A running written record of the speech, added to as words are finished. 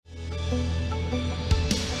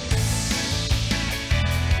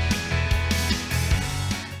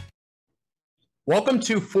Welcome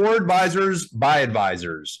to For Advisors by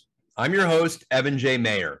Advisors. I'm your host, Evan J.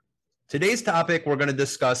 Mayer. Today's topic, we're going to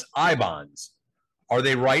discuss I-bonds. Are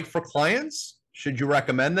they right for clients? Should you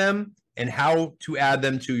recommend them? And how to add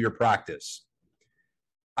them to your practice.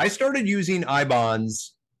 I started using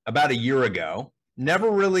I-bonds about a year ago.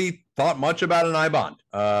 Never really thought much about an I-bond.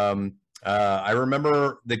 I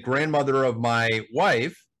remember the grandmother of my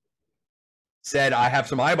wife said, I have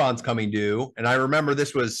some I-bonds coming due. And I remember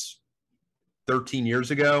this was 13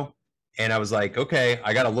 years ago. And I was like, okay,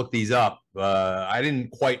 I got to look these up. I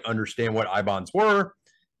didn't quite understand what I-bonds were.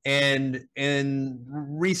 And in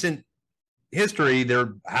recent history, they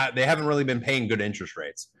haven't really been paying good interest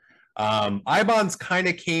rates. I-bonds kind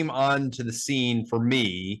of came onto the scene for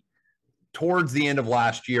me towards the end of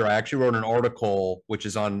last year. I actually wrote an article, which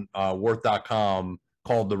is on worth.com,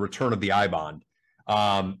 called The Return of the I-bond.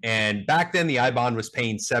 And back then, the I-bond was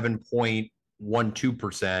paying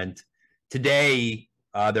 7.12%. Today,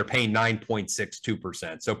 they're paying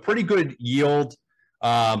 9.62%. So pretty good yield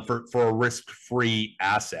for a risk-free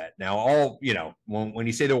asset. Now, when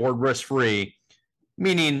you say the word risk-free,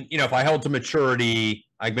 meaning, if I held to maturity,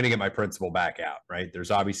 I'm going to get my principal back out, right?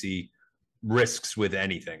 There's obviously risks with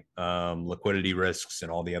anything, liquidity risks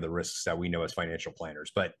and all the other risks that we know as financial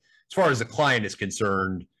planners. But as far as the client is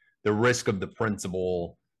concerned, the risk of the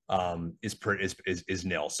principal is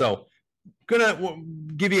nil. So gonna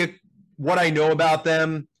give you what I know about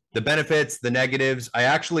them, the benefits, the negatives. I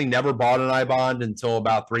actually never bought an I-bond until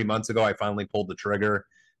about 3 months ago. I finally pulled the trigger.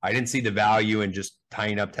 I didn't see the value in just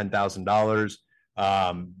tying up $10,000,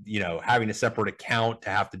 having a separate account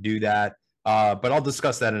to have to do that. But I'll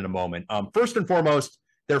discuss that in a moment. First and foremost,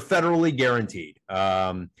 they're federally guaranteed.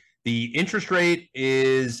 The interest rate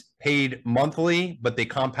is paid monthly, but they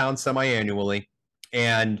compound semi-annually.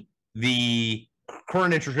 And the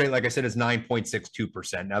current interest rate, like I said, is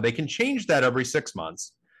 9.62%. Now, they can change that every 6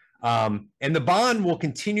 months. And the bond will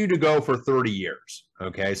continue to go for 30 years.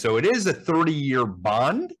 Okay, so it is a 30-year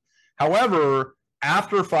bond. However,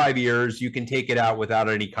 after 5 years, you can take it out without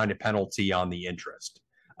any kind of penalty on the interest.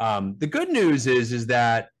 The good news is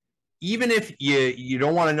that even if you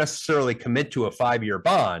don't want to necessarily commit to a 5-year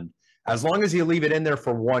bond, as long as you leave it in there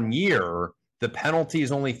for 1 year, the penalty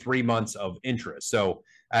is only 3 months of interest. So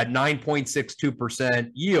at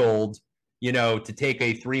 9.62% yield, to take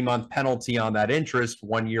a 3-month penalty on that interest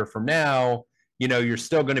 1 year from now, you're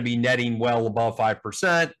still going to be netting well above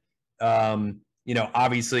 5%.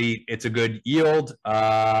 Obviously it's a good yield,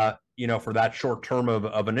 for that short term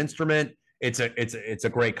of an instrument. It's a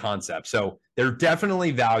great concept. So they're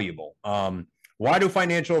definitely valuable. Why do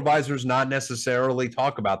financial advisors not necessarily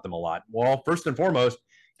talk about them a lot? Well, first and foremost,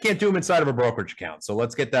 you can't do them inside of a brokerage account. So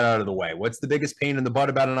let's get that out of the way. What's the biggest pain in the butt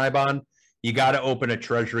about an I-bond? You got to open a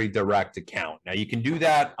Treasury Direct account. Now you can do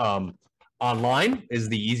that online is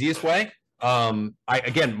the easiest way.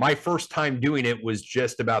 Again, my first time doing it was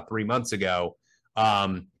just about 3 months ago.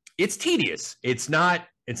 It's tedious. It's not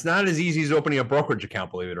as easy as opening a brokerage account,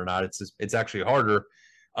 believe it or not. It's actually harder.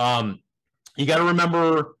 You got to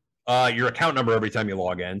remember your account number every time you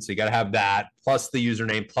log in. So you got to have that plus the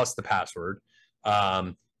username plus the password.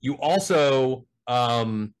 You also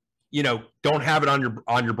don't have it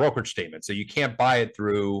on your brokerage statement, so you can't buy it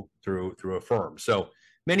through a firm. So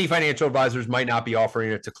many financial advisors might not be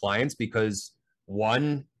offering it to clients because,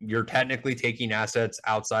 one, you're technically taking assets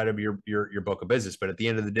outside of your book of business, but at the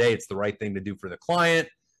end of the day, it's the right thing to do for the client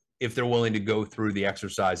if they're willing to go through the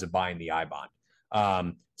exercise of buying the I-bond.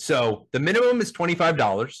 So the minimum is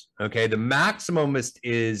 $25. Okay, the maximum is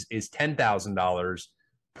 $10,000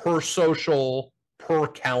 per social per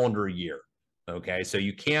calendar year. Okay, so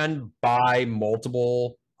you can buy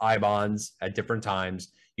multiple I-bonds at different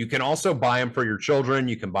times. You can also buy them for your children.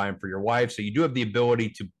 You can buy them for your wife. So you do have the ability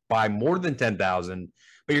to buy more than 10,000,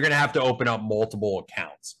 but you're going to have to open up multiple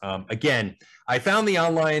accounts. Again, I found the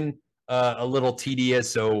online a little tedious.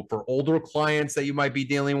 So for older clients that you might be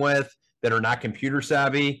dealing with that are not computer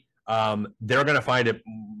savvy, they're going to find it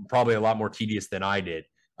probably a lot more tedious than I did.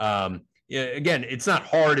 Again, it's not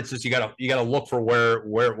hard. It's just you gotta look for where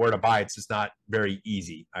to buy. It's just not very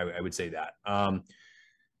easy. I would say that.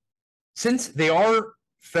 Since they are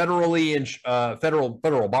federally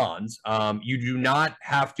federal bonds, you do not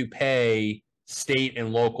have to pay state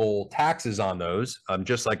and local taxes on those.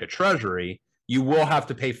 Just like a treasury, you will have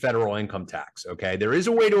to pay federal income tax. Okay, there is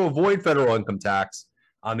a way to avoid federal income tax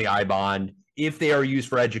on the I-bond if they are used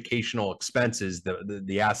for educational expenses,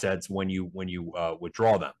 the assets when you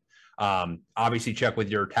withdraw them. Obviously check with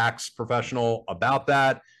your tax professional about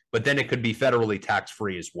that, but then it could be federally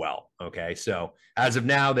tax-free as well. Okay, so as of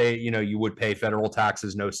now, you would pay federal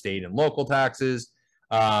taxes, no state and local taxes.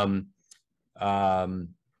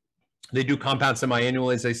 They do compound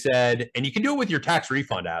semi-annually, as I said, and you can do it with your tax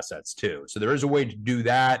refund assets too. So there is a way to do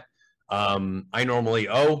that. I normally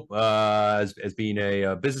owe as being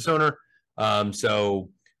a business owner. I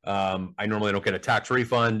normally don't get a tax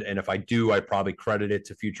refund. And if I do, I probably credit it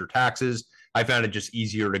to future taxes. I found it just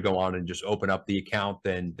easier to go on and just open up the account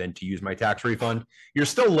than to use my tax refund. You're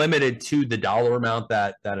still limited to the dollar amount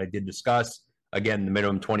that I did discuss. Again, the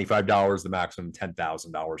minimum $25, the maximum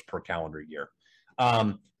 $10,000 per calendar year.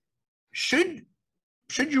 Should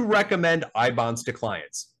you recommend I-bonds to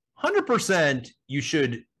clients? 100% you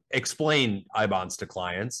should explain I-bonds to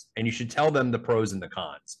clients, and you should tell them the pros and the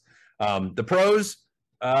cons. The pros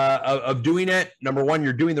of doing it, number one,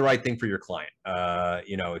 you're doing the right thing for your client.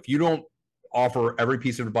 If you don't offer every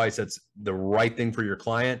piece of advice that's the right thing for your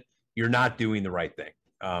client, you're not doing the right thing.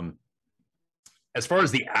 As far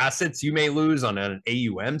as the assets you may lose on an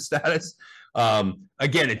AUM status,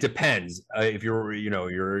 again, it depends. If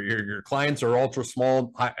your clients are ultra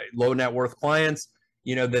small, low net worth clients,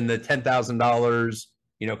 then the $10,000,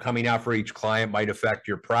 coming out for each client might affect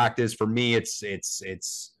your practice. For me, it's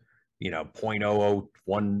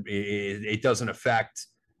 0.001. It doesn't affect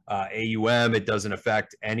AUM. It doesn't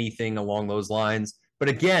affect anything along those lines. But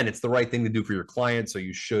again, it's the right thing to do for your client, so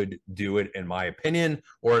you should do it, in my opinion,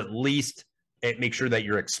 or at least make sure that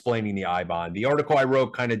you're explaining the I-bond. The article I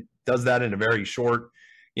wrote kind of does that in a very short,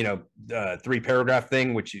 3-paragraph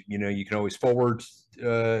thing, which you can always forward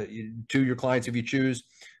to your clients if you choose.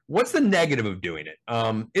 What's the negative of doing it?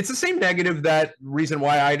 It's the same negative that reason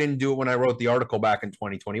why I didn't do it when I wrote the article back in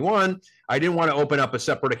 2021. I didn't want to open up a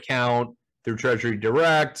separate account through Treasury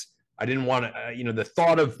Direct. I didn't want to, the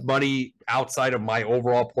thought of money outside of my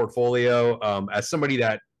overall portfolio, as somebody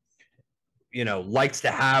that, likes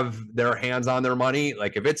to have their hands on their money.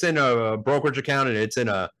 Like if it's in a brokerage account and it's in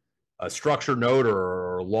a structured note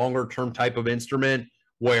or longer term type of instrument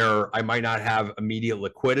where I might not have immediate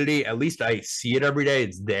liquidity, at least I see it every day.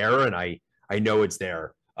 It's there and I know it's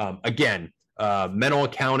there. Again, mental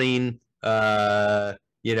accounting,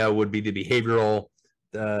 would be the behavioral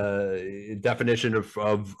definition of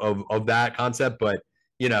that concept, but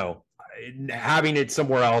having it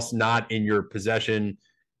somewhere else, not in your possession,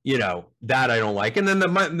 that I don't like. And then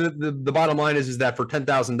the bottom line is that for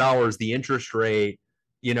 $10,000, the interest rate,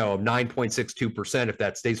 of 9.62%, if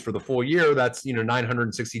that stays for the full year, that's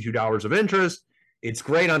 $962 of interest. It's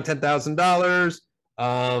great on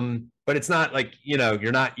 $10,000, but it's not like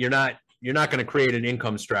you're not going to create an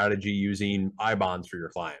income strategy using I-bonds for your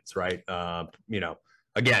clients, right?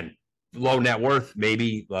 Again, low net worth,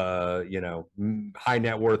 maybe, high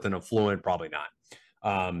net worth and affluent, probably not.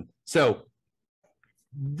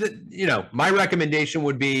 My recommendation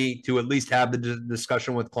would be to at least have the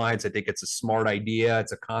discussion with clients. I think it's a smart idea.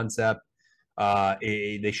 It's a concept.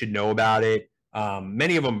 They should know about it.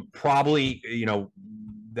 Many of them probably,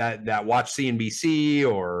 that watch CNBC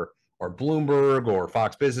or Bloomberg or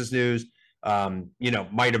Fox Business News,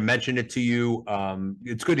 might have mentioned it to you.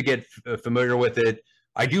 It's good to get familiar with it.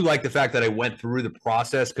 I do like the fact that I went through the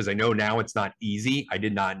process because I know now it's not easy. I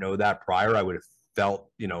did not know that prior. I would have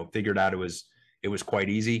figured out it was quite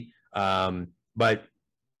easy. But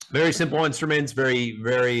very simple instruments, very,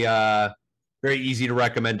 very, very easy to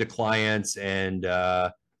recommend to clients. And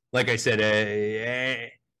like I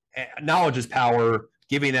said, knowledge is power.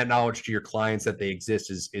 Giving that knowledge to your clients that they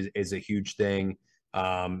exist is a huge thing.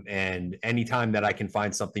 And anytime that I can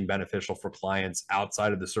find something beneficial for clients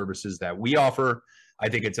outside of the services that we offer, I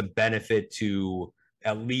think it's a benefit to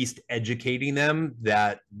at least educating them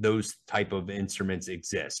that those type of instruments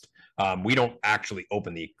exist. We don't actually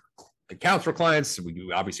open the accounts for clients.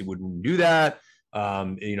 We obviously wouldn't do that.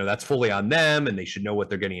 That's fully on them, and they should know what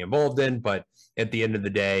they're getting involved in. But at the end of the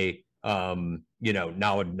day,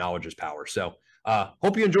 knowledge is power. So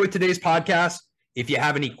hope you enjoyed today's podcast. If you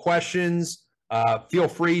have any questions, feel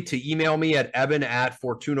free to email me at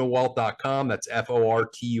evan@fortunawealth.com. That's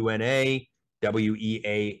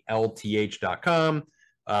FORTUNAWEALTH.com.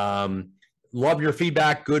 Love your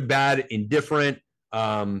feedback, good, bad, indifferent.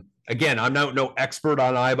 Again, I'm no expert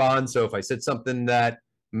on I-bonds, so if I said something that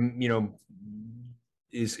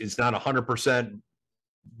is not 100%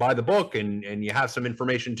 by the book, and you have some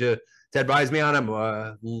information to advise me on them,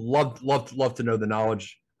 love to know the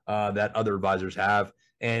knowledge that other advisors have,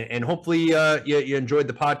 and hopefully you enjoyed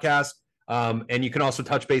the podcast, and you can also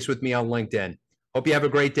touch base with me on LinkedIn. Hope you have a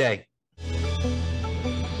great day.